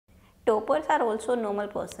toppers are also normal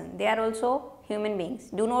person. They are also human beings.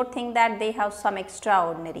 Do not think that they have some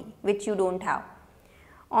extraordinary which you don't have.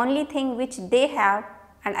 Only thing which they have,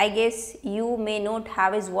 and I guess you may not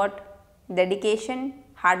have, is what? Dedication,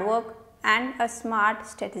 hard work and a smart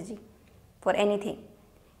strategy for anything.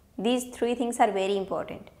 These three things are very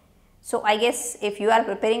important. So I guess if you are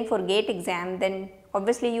preparing for GATE exam, then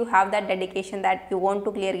obviously you have that dedication that you want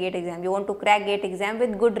to clear GATE exam, you want to crack GATE exam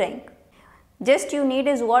with good rank. Just you need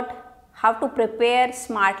is what? How to prepare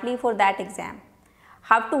smartly for that exam.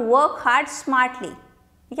 Have to work hard smartly.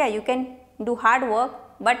 Yeah, you can do hard work,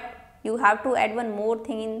 but you have to add one more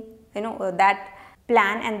thing in that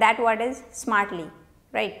plan, and that what is smartly,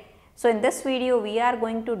 right? So in this video we are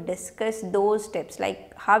going to discuss those tips,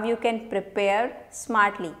 like how you can prepare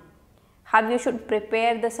smartly, how you should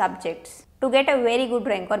prepare the subjects to get a very good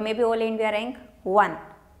rank or maybe all India rank 1.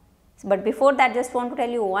 But before that, just want to tell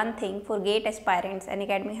you one thing. For GATE aspirants,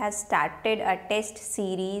 Unacademy has started a test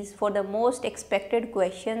series for the most expected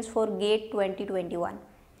questions for GATE 2021.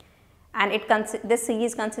 And this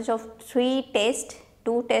series consists of 3 tests.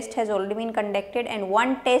 2 tests has already been conducted and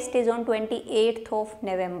 1 test is on 28th of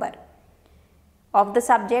November. Of the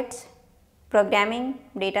subjects, programming,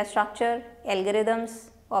 data structure, algorithms,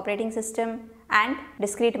 operating system and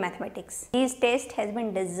discrete mathematics. These tests has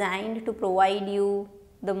been designed to provide you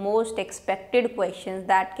the most expected questions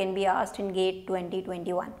that can be asked in GATE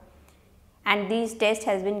 2021. And these tests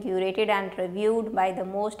has been curated and reviewed by the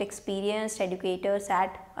most experienced educators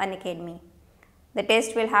at Unacademy. The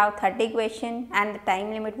test will have 30 questions and the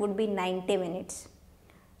time limit would be 90 minutes.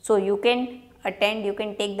 So you can attend, you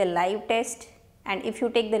can take the live test, and if you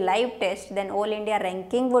take the live test, then All India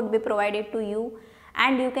ranking would be provided to you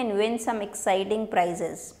and you can win some exciting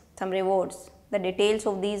prizes, some rewards. The details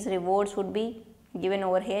of these rewards would be given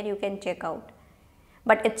over here, you can check out.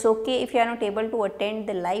 But it's okay if you are not able to attend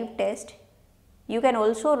the live test. You can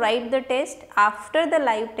also write the test after the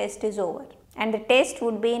live test is over, and the test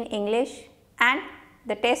would be in English, and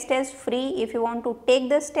the test is free. If you want to take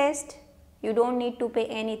this test, you don't need to pay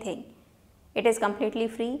anything. It is completely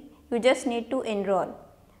free. You just need to enroll.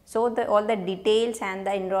 So all the details and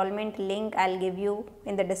the enrollment link I'll give you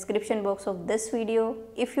in the description box of this video.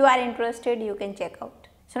 If you are interested, you can check out.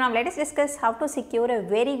 So now let us discuss how to secure a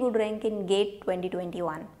very good rank in GATE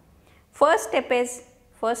 2021. First step is,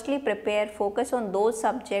 firstly prepare, focus on those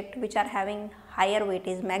subjects which are having higher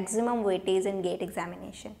weightage, maximum weightage in GATE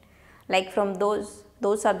examination. Like from those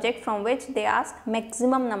subjects from which they ask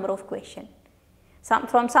maximum number of questions. Some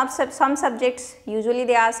subjects usually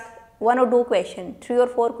they ask 1 or 2 questions, 3 or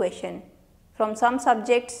 4 questions. From some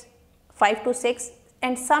subjects 5 to 6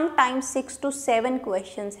 and sometimes 6 to 7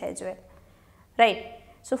 questions as well, right?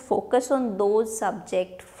 So focus on those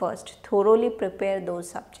subjects first, thoroughly prepare those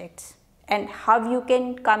subjects. And how you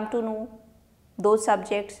can come to know those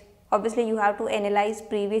subjects? Obviously you have to analyze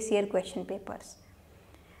previous year question papers.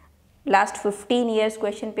 Last 15 years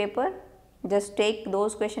question paper, just take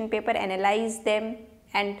those question paper, analyze them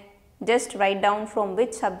and just write down from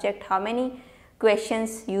which subject how many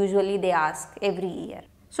questions usually they ask every year.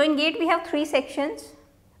 So in GATE we have 3 sections: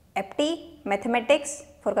 FT, mathematics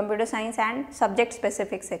for computer science and subject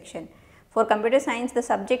specific section. For computer science the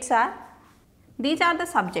subjects are, these are the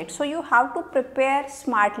subjects. So you have to prepare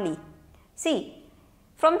smartly. See,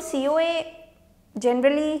 from COA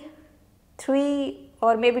generally 3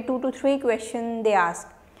 or maybe 2 to 3 questions they ask,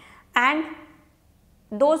 and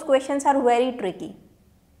those questions are very tricky.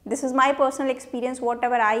 This is my personal experience,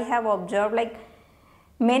 whatever I have observed, like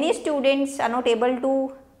many students are not able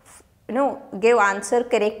to give answer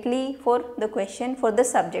correctly for the question for the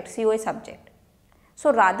subject, COA subject.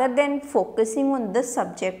 So rather than focusing on this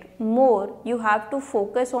subject more, you have to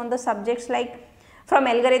focus on the subjects like from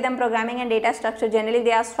algorithm, programming and data structure. Generally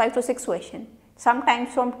they ask 5 to 6 questions.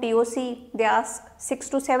 Sometimes from TOC they ask 6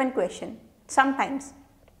 to 7 questions, sometimes.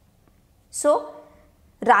 So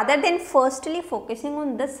rather than firstly focusing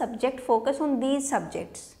on this subject, focus on these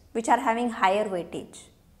subjects which are having higher weightage,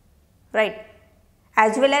 right?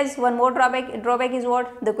 As well as one more drawback is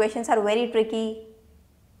what? The questions are very tricky,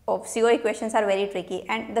 of COA questions are very tricky,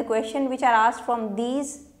 and the question which are asked from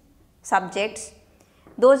these subjects,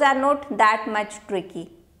 those are not that much tricky.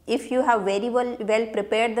 If you have very well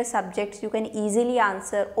prepared the subjects, you can easily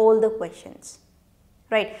answer all the questions,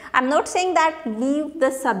 right? I'm not saying that leave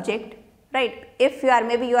the subject, right? If you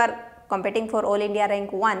are competing for All India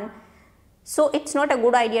rank 1, so it's not a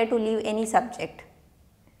good idea to leave any subject.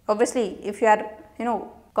 Obviously if you are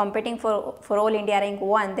competing for All India rank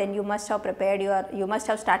 1, then you must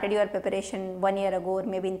have started your preparation 1 year ago or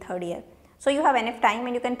maybe in 3rd year. So you have enough time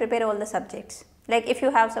and you can prepare all the subjects. Like if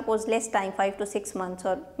you have suppose less time, 5 to 6 months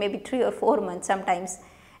or maybe 3 or 4 months sometimes,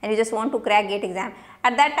 and you just want to crack GATE exam,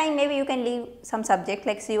 at that time maybe you can leave some subject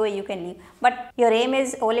like COA you can leave, but your aim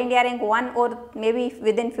is All India rank 1 or maybe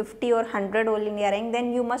within 50 or 100 All India rank,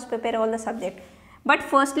 then you must prepare all the subject. But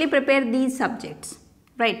firstly prepare these subjects,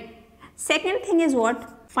 right? Second thing is what?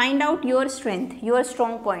 Find out your strength, your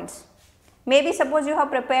strong points. Maybe suppose you have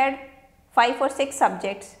prepared 5 or 6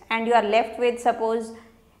 subjects and you are left with suppose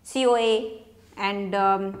COA and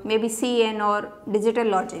maybe CN or digital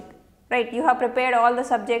logic, right? You have prepared all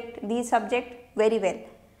the these subject very well.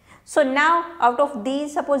 So now out of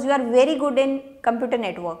these, suppose you are very good in computer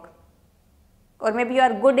network or maybe you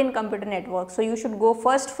are good in computer network, so you should go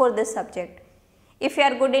first for this subject. If you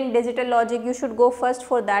are good in digital logic, you should go first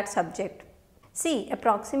for that subject. See,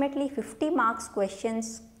 approximately 50 marks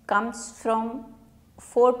questions comes from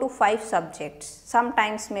 4 to 5 subjects,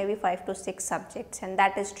 sometimes maybe 5 to 6 subjects, and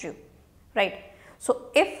that is true, right? So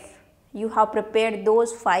if you have prepared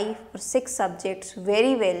those 5 or 6 subjects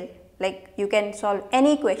very well, like you can solve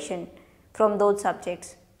any question from those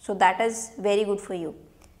subjects, so that is very good for you.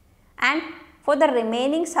 And for the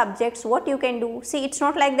remaining subjects, what you can do, see, it's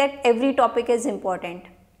not like that every topic is important.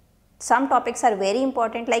 Some topics are very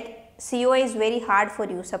important, like COA is very hard for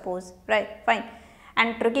you, suppose, right? Fine.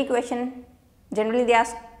 And tricky question, generally they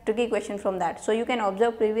ask tricky question from that. So you can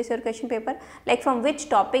observe previous year question paper, like from which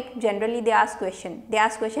topic generally they ask question. They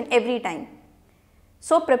ask question every time.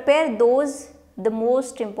 So prepare those the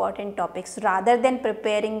most important topics rather than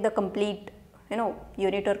preparing the complete,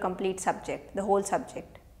 unit or complete subject, the whole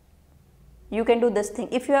subject. You can do this thing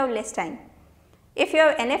if you have less time. If you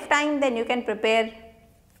have enough time, then you can prepare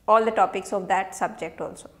all the topics of that subject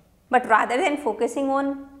also. But rather than focusing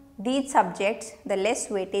on these subjects, the less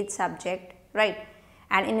weightage subject, right,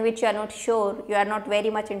 and in which you are not sure, you are not very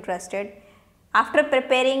much interested, after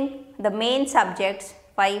preparing the main subjects,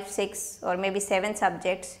 5, 6 or maybe 7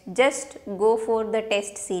 subjects, just go for the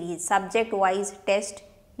test series, subject wise test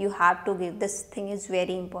you have to give. This thing is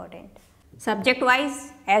very important. Subject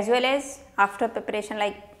wise as well as after preparation,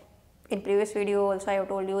 like in previous video also I have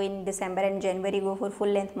told you, in December and January go for full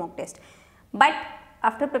length mock test. But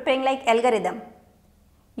after preparing like algorithm,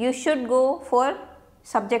 you should go for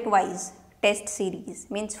subject wise test series.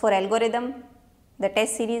 Means for algorithm, the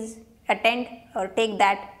test series, attend or take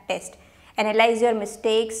that test, analyze your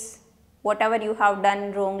mistakes, whatever you have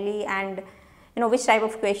done wrongly, and which type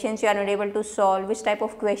of questions you are not able to solve, which type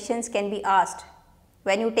of questions can be asked.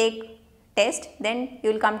 When you take test, then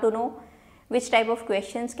you will come to know which type of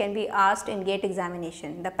questions can be asked in GATE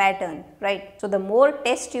examination, the pattern, right? So the more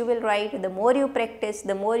test you will write, the more you practice,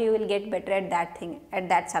 the more you will get better at that thing, at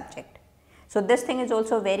that subject. So this thing is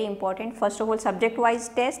also very important. First of all, subject wise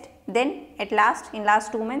test, then at last, in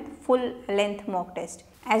last 2 months, full length mock test,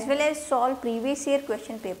 as well as solve previous year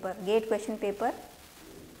question paper, GATE question paper,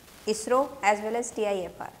 ISRO as well as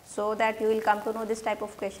TIFR, so that you will come to know this type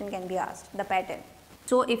of question can be asked, the pattern.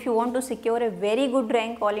 So if you want to secure a very good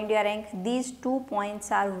rank, All India rank, these 2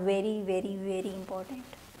 points are very, very, very important.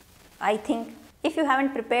 I think if you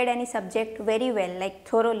haven't prepared any subject very well, like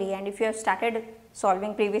thoroughly, and if you have started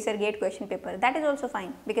solving previous year GATE question paper, that is also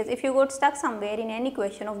fine, because if you got stuck somewhere in any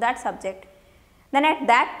question of that subject, then at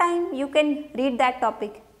that time you can read that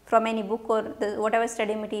topic from any book or whatever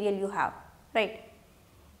study material you have, right?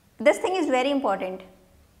 This thing is very important.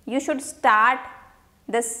 You should start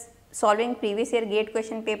this solving previous year GATE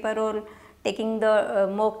question paper or taking the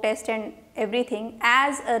mock test and everything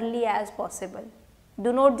as early as possible.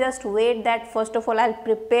 Do not just wait that first of all I will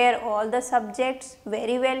prepare all the subjects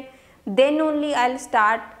very well, then only I will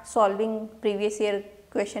start solving previous year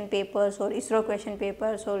question papers or ISRO question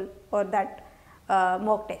papers or that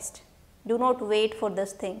mock test. Do not wait for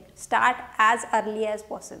this thing. Start as early as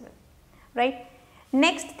possible, right?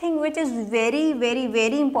 Next thing which is very, very,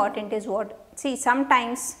 very important is what? See,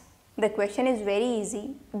 sometimes the question is very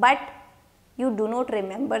easy, but you do not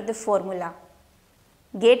remember the formula.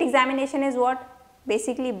 GATE examination is what?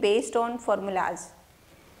 Basically based on formulas.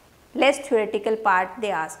 Less theoretical part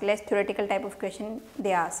they ask, less theoretical type of question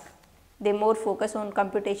they ask. They more focus on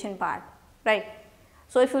computation part, right?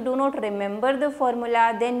 So if you do not remember the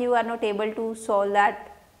formula, then you are not able to solve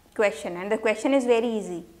that question, and the question is very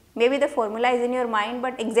easy. Maybe the formula is in your mind,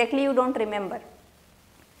 but exactly you don't remember.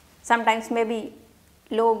 Sometimes maybe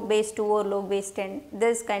log base 2 or log base 10,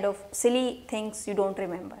 this kind of silly things you don't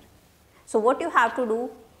remember. So what you have to do,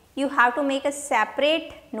 you have to make a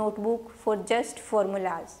separate notebook for just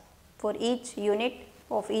formulas for each unit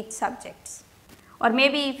of each subjects. Or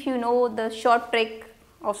maybe if you know the short trick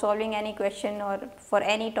of solving any question or for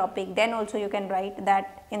any topic, then also you can write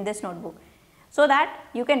that in this notebook. so that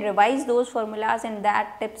you can revise those formulas and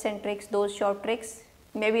that tips and tricks, those short tricks,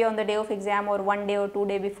 maybe on the day of exam or 1 day or 2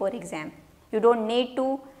 days before exam. You don't need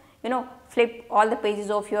to, flip all the pages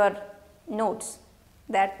of your notes,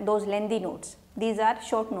 those lengthy notes. These are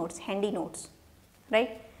short notes, handy notes,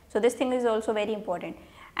 right? So this thing is also very important.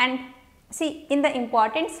 And see, in the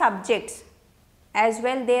important subjects as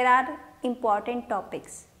well, there are important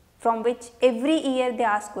topics from which every year they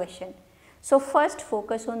ask question. So first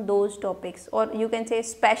focus on those topics, or you can say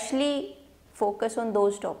especially focus on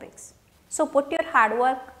those topics. So put your hard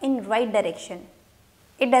work in right direction.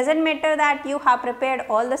 It doesn't matter that you have prepared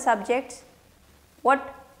all the subjects.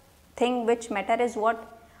 What thing which matter is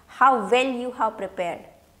how well you have prepared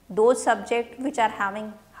those subjects which are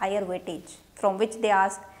having higher weightage, from which they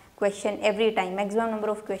ask question every time. Maximum number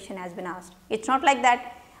of question has been asked. It's not like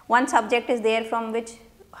that one subject is there from which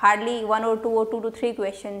hardly 1 or 2 or 2 to 3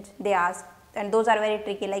 questions they ask, and those are very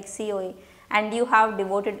tricky, like COA, and you have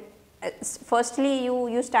devoted firstly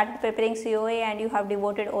you started preparing COA and you have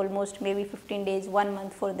devoted almost maybe 15 days, 1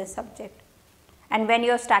 month for this subject, and when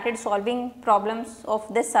you have started solving problems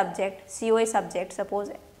of this subject, COA subject suppose,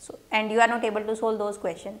 and you are not able to solve those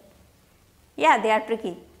questions, yeah, they are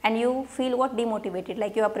tricky, and you feel demotivated,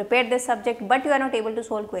 like you have prepared this subject but you are not able to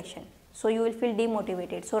solve question, so you will feel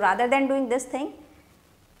demotivated. So rather than doing this thing,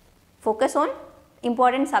 focus on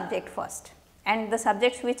important subject first, and the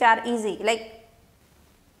subjects which are easy, like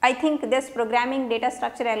I think this programming, data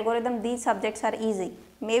structure, algorithm, these subjects are easy.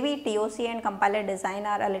 Maybe TOC and compiler design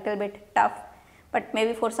are a little bit tough, but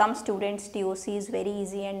maybe for some students TOC is very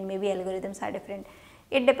easy and maybe algorithms are different.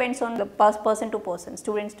 It depends on the person to person,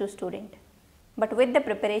 students to student. But with the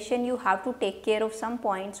preparation, you have to take care of some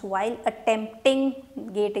points while attempting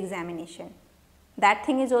GATE examination. That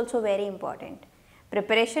thing is also very important.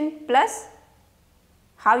 Preparation plus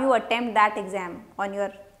how you attempt that exam on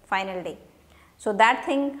your final day. So that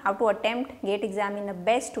thing, how to attempt GATE exam in the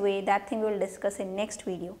best way, that thing we will discuss in next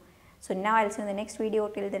video. So now I will see you in the next video.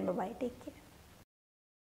 Till then, bye bye, take care.